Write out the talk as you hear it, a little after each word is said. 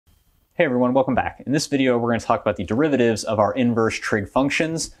Hey everyone, welcome back. In this video, we're going to talk about the derivatives of our inverse trig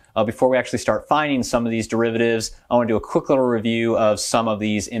functions. Before we actually start finding some of these derivatives, I want to do a quick little review of some of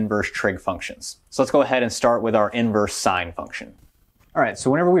these inverse trig functions. So let's go ahead and start with our inverse sine function. All right, so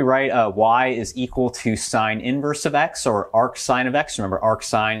whenever we write y is equal to sine inverse of x or arc sine of x, remember arc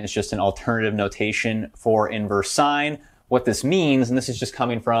sine is just an alternative notation for inverse sine. What this means, and this is just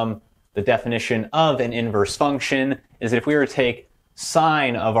coming from the definition of an inverse function, is that if we were to take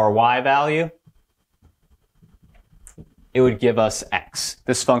sine of our y value, it would give us x.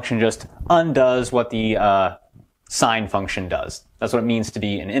 This function just undoes what the sine function does. That's what it means to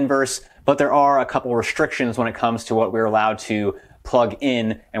be an inverse, but there are a couple restrictions when it comes to what we're allowed to plug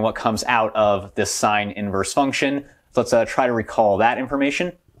in and what comes out of this sine inverse function. So let's try to recall that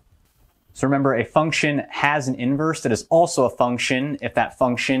information. So remember, a function has an inverse that is also a function if that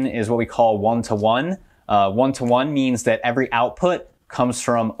function is what we call one-to-one. One-to-one means that every output comes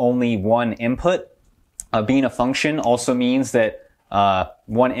from only one input. Being a function also means that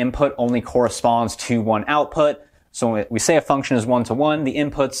one input only corresponds to one output. So when we say a function is one-to-one, the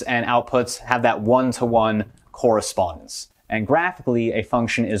inputs and outputs have that one-to-one correspondence. And graphically, a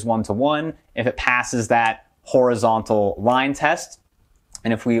function is one-to-one if it passes that horizontal line test.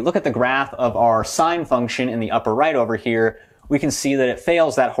 And if we look at the graph of our sine function in the upper right over here, we can see that it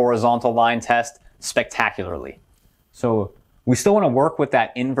fails that horizontal line test spectacularly. So we still want to work with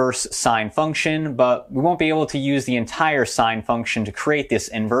that inverse sine function, but we won't be able to use the entire sine function to create this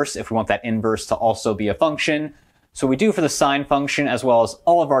inverse if we want that inverse to also be a function. So we do for the sine function as well as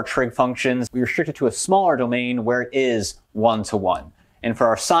all of our trig functions, we restrict it to a smaller domain where it is one-to-one. And for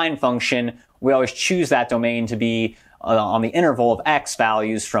our sine function, we always choose that domain to be on the interval of x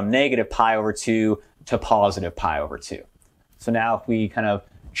values from negative pi over 2 to positive pi over 2. So now if we kind of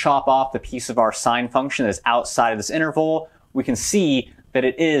chop off the piece of our sine function that is outside of this interval, we can see that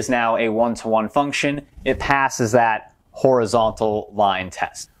it is now a one-to-one function. It passes that horizontal line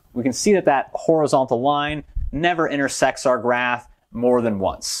test. We can see that that horizontal line never intersects our graph more than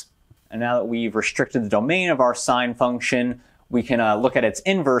once. And now that we've restricted the domain of our sine function, we can look at its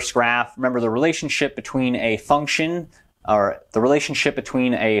inverse graph. Remember, the relationship between a function, or the relationship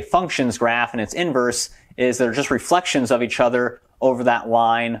between a function's graph and its inverse is they're just reflections of each other over that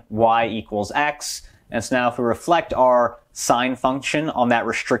line y equals x. And so now if we reflect our sine function on that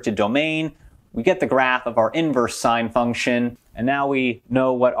restricted domain, we get the graph of our inverse sine function. And now we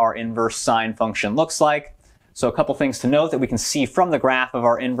know what our inverse sine function looks like. So a couple things to note that we can see from the graph of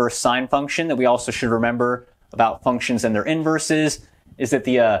our inverse sine function that we also should remember about functions and their inverses is that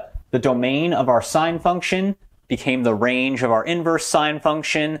the domain of our sine function became the range of our inverse sine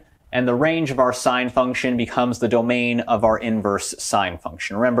function, and the range of our sine function becomes the domain of our inverse sine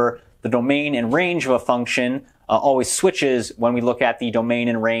function. Remember, the domain and range of a function always switches when we look at the domain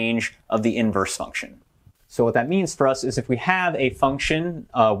and range of the inverse function. So what that means for us is if we have a function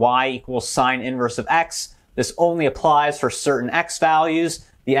y equals sine inverse of x, this only applies for certain x values,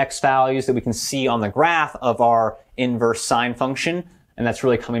 the x values that we can see on the graph of our inverse sine function, and that's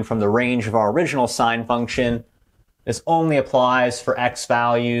really coming from the range of our original sine function. This only applies for x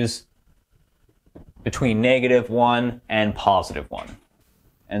values between -1 and +1.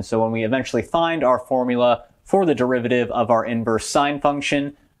 And so when we eventually find our formula for the derivative of our inverse sine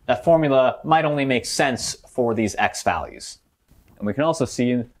function, that formula might only make sense for these x values. And we can also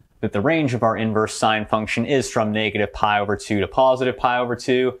see that the range of our inverse sine function is from negative pi over 2 to positive pi over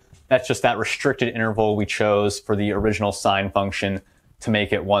 2. That's just that restricted interval we chose for the original sine function to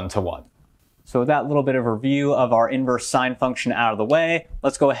make it one-to-one. So with that little bit of a review of our inverse sine function out of the way,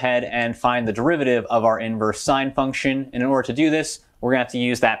 let's go ahead and find the derivative of our inverse sine function. And in order to do this, we're going to have to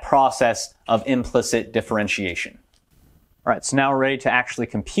use that process of implicit differentiation. All right, so now we're ready to actually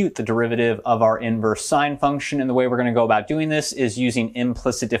compute the derivative of our inverse sine function. And the way we're going to go about doing this is using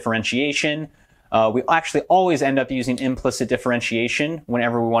implicit differentiation. We actually always end up using implicit differentiation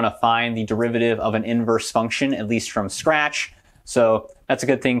whenever we want to find the derivative of an inverse function, at least from scratch. So that's a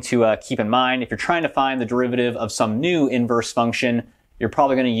good thing to keep in mind. If you're trying to find the derivative of some new inverse function, you're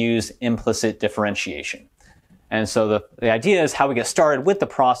probably going to use implicit differentiation. And so the idea is how we get started with the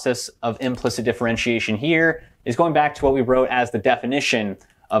process of implicit differentiation here is going back to what we wrote as the definition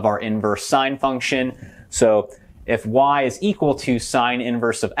of our inverse sine function. So if y is equal to sine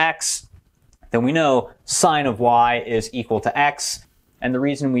inverse of x, then we know sine of y is equal to x. And the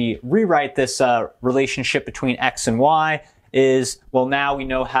reason we rewrite this relationship between x and y is, well, now we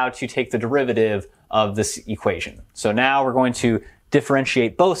know how to take the derivative of this equation. So now we're going to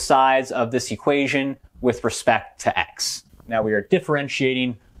differentiate both sides of this equation with respect to x. Now we are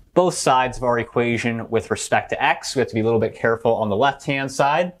differentiating both sides of our equation with respect to x. We have to be a little bit careful on the left-hand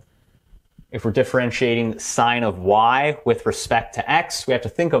side. if we're differentiating sine of y with respect to x, we have to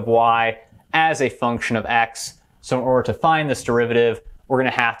think of y as a function of x. So in order to find this derivative, we're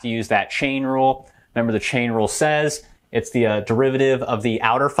going to have to use that chain rule. Remember, the chain rule says it's the derivative of the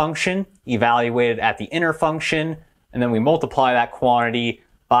outer function evaluated at the inner function, and then we multiply that quantity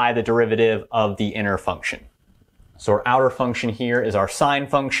by the derivative of the inner function. So our outer function here is our sine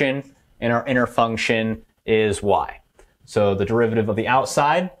function, and our inner function is y. So the derivative of the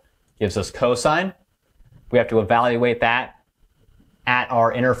outside gives us cosine. We have to evaluate that at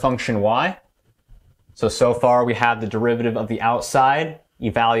our inner function y. So far we have the derivative of the outside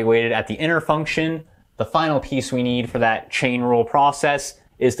evaluated at the inner function. The final piece we need for that chain rule process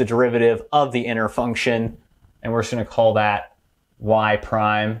is the derivative of the inner function, and we're just going to call that y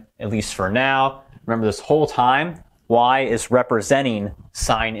prime, at least for now. Remember, this whole time, y is representing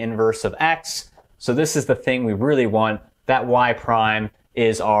sine inverse of x. So this is the thing we really want. That y prime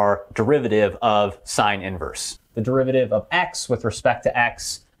is our derivative of sine inverse. The derivative of x with respect to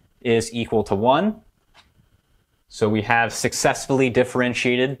x is equal to 1. So we have successfully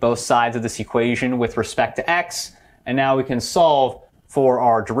differentiated both sides of this equation with respect to x, and now we can solve for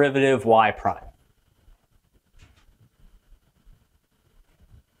our derivative y prime.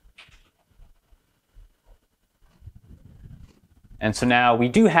 And so now we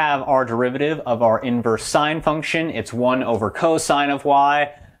do have our derivative of our inverse sine function. It's 1 over cosine of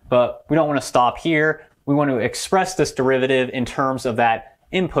y, but we don't want to stop here. We want to express this derivative in terms of that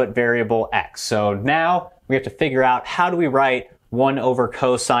input variable x. So now we have to figure out, how do we write 1 over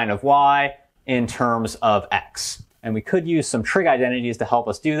cosine of y in terms of x? And we could use some trig identities to help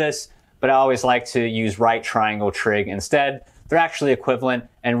us do this, but I always like to use right triangle trig instead. They're actually equivalent,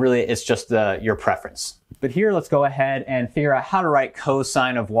 and really it's just your preference. But here, let's go ahead and figure out how to write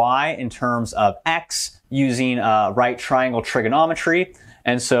cosine of y in terms of x using right triangle trigonometry.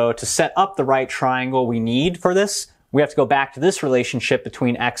 And so to set up the right triangle we need for this, we have to go back to this relationship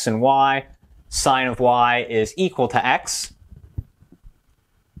between x and y. Sine of y is equal to x.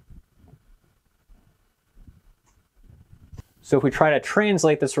 So if we try to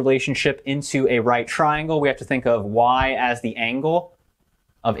translate this relationship into a right triangle, we have to think of y as the angle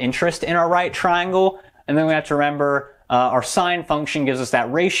of interest in our right triangle. And then we have to remember our sine function gives us that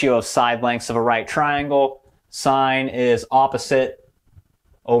ratio of side lengths of a right triangle. Sine is opposite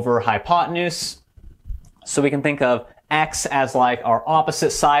over hypotenuse. So we can think of x as like our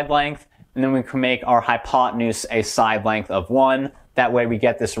opposite side length, and then we can make our hypotenuse a side length of 1. That way we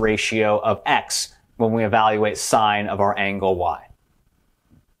get this ratio of x when we evaluate sine of our angle y.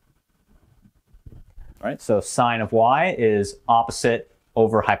 All right, so sine of y is opposite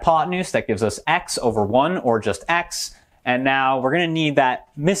over hypotenuse. That gives us x over 1, or just x. And now we're going to need that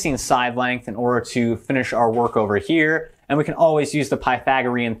missing side length in order to finish our work over here. And we can always use the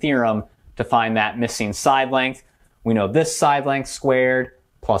Pythagorean theorem to find that missing side length. We know this side length squared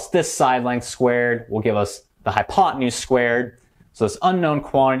plus this side length squared will give us the hypotenuse squared. So this unknown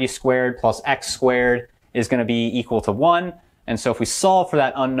quantity squared plus x squared is going to be equal to 1. And so if we solve for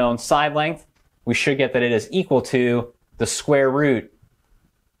that unknown side length, we should get that it is equal to the square root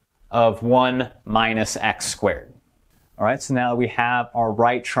of 1 minus x squared. All right, so now that we have our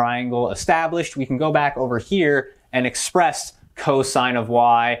right triangle established, we can go back over here and express cosine of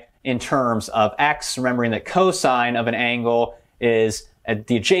y in terms of x, remembering that cosine of an angle is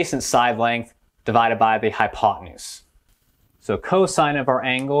the adjacent side length divided by the hypotenuse. So cosine of our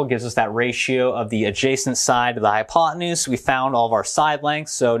angle gives us that ratio of the adjacent side to the hypotenuse. We found all of our side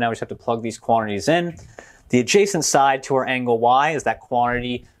lengths, so now we just have to plug these quantities in. The adjacent side to our angle y is that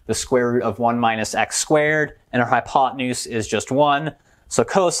quantity, the square root of 1 minus x squared, and our hypotenuse is just 1. So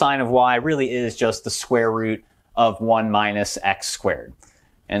cosine of y really is just the square root of 1 minus x squared.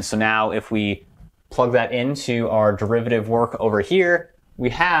 And so now if we plug that into our derivative work over here, we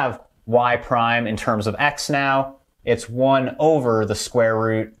have y prime in terms of x now. It's 1 over the square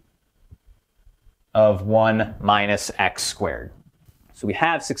root of 1 minus x squared. So we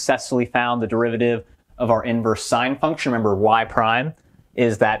have successfully found the derivative of our inverse sine function. Remember, y prime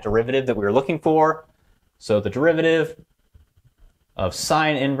is that derivative that we were looking for. So the derivative of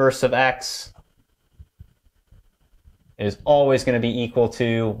sine inverse of x is always going to be equal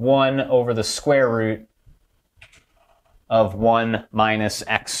to 1 over the square root of 1 minus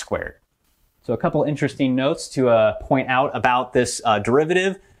x squared. So a couple interesting notes to point out about this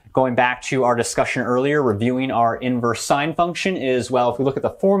derivative. Going back to our discussion earlier, reviewing our inverse sine function is, well, if we look at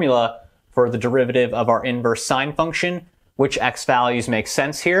the formula for the derivative of our inverse sine function, which x values make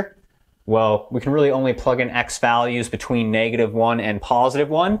sense here? Well, we can really only plug in x values between -1 and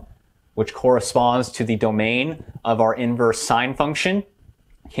 +1, which corresponds to the domain of our inverse sine function.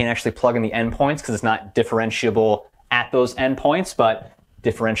 Can't actually plug in the endpoints because it's not differentiable at those endpoints, but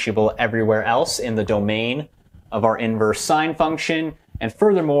differentiable everywhere else in the domain of our inverse sine function. And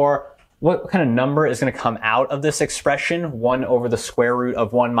furthermore, what kind of number is going to come out of this expression, 1 over the square root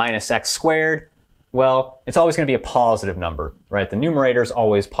of 1 minus x squared? Well, it's always going to be a positive number, right? The numerator is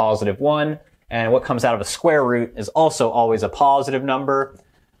always positive 1, and what comes out of a square root is also always a positive number.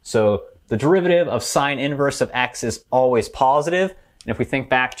 So the derivative of sine inverse of x is always positive. And if we think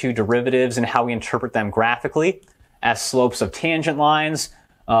back to derivatives and how we interpret them graphically as slopes of tangent lines,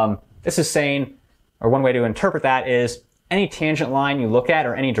 this is saying, or one way to interpret that is any tangent line you look at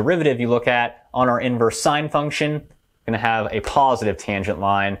or any derivative you look at on our inverse sine function going to have a positive tangent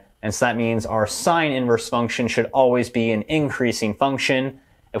line. And so that means our sine inverse function should always be an increasing function.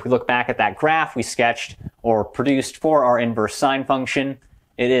 If we look back at that graph we sketched or produced for our inverse sine function,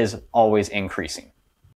 it is always increasing.